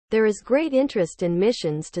there is great interest in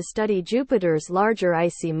missions to study Jupiter's larger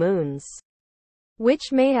icy moons,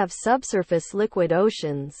 which may have subsurface liquid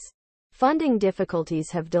oceans. Funding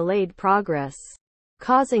difficulties have delayed progress,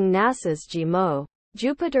 causing NASA's JMO,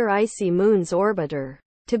 Jupiter Icy Moons Orbiter,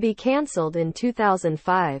 to be cancelled in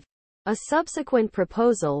 2005. A subsequent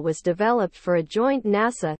proposal was developed for a joint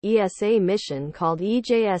NASA-ESA mission called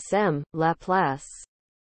EJSM, Laplace,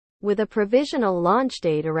 with a provisional launch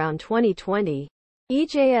date around 2020.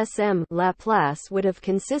 EJSM, Laplace would have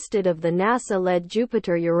consisted of the NASA-led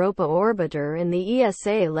Jupiter Europa orbiter and the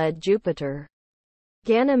ESA-led Jupiter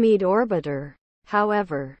Ganymede orbiter.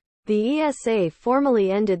 However, the ESA formally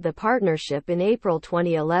ended the partnership in April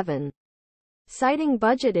 2011, citing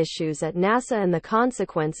budget issues at NASA and the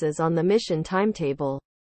consequences on the mission timetable.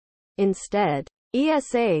 Instead,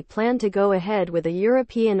 ESA planned to go ahead with a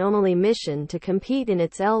European-only mission to compete in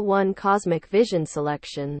its L1 Cosmic Vision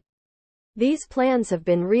selection. These plans have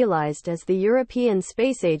been realized as the European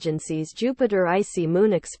Space Agency's Jupiter Icy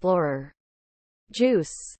Moon Explorer,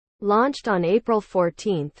 JUICE, launched on April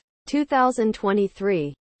 14,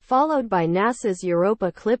 2023, followed by NASA's Europa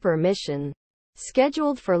Clipper mission,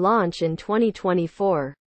 scheduled for launch in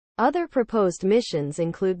 2024. Other proposed missions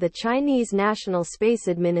include the Chinese National Space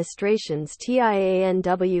Administration's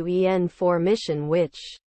Tianwen-4 mission,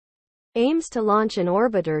 which aims to launch an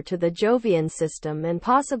orbiter to the Jovian system and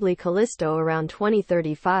possibly Callisto around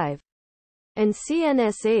 2035, and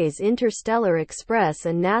CNSA's Interstellar Express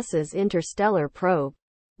and NASA's Interstellar Probe,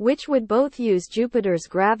 which would both use Jupiter's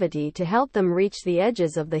gravity to help them reach the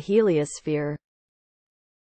edges of the heliosphere.